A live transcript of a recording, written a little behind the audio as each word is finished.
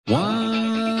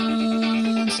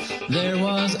There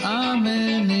was a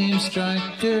man named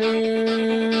Striker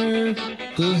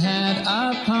who had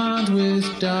a pond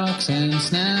with ducks and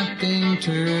snapping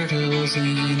turtles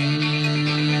in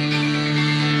it.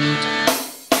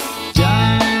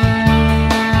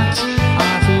 Ducks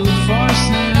are food for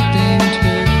snapping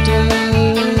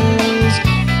turtles.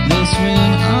 They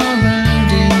swim around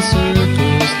in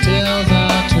circles till the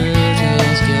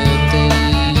turtles get them.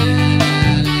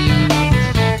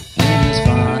 And as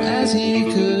far as he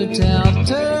could tell,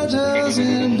 turtles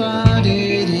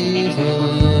embodied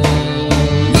evil.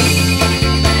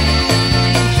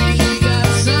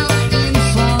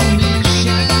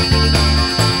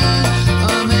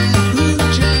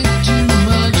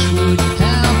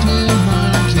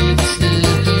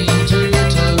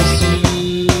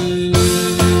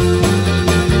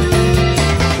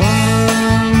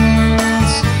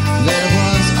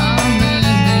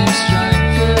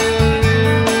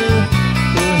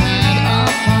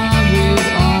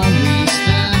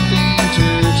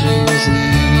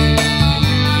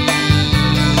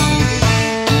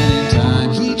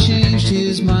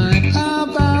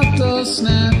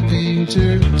 Snapping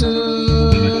turtles,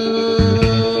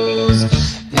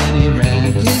 and he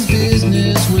ran his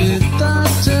business with the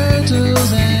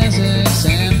turtles as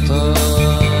example.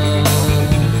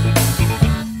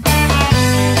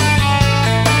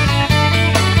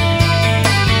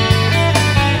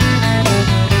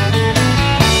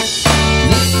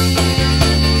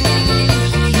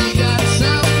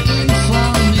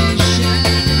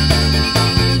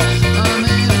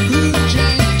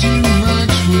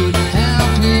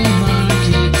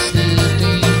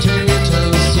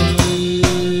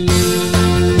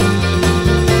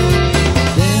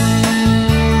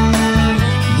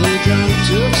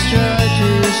 Took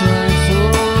Striker's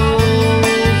rifle,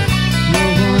 the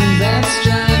one that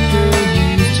Striker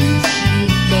used to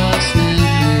shoot the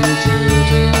snapping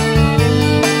turtles.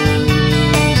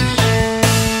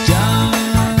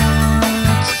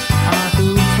 Ducks are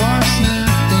food for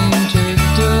snapping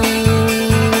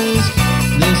turtles.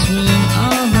 They swim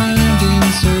around in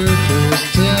circles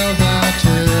till the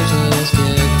turtles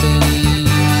get them.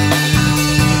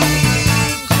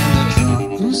 And the drunk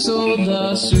who sold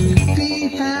the soup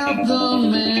help the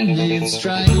man named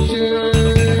Striker,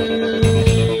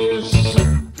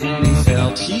 and he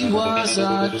felt he was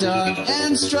a duck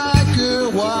and Striker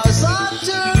was a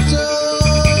turtle.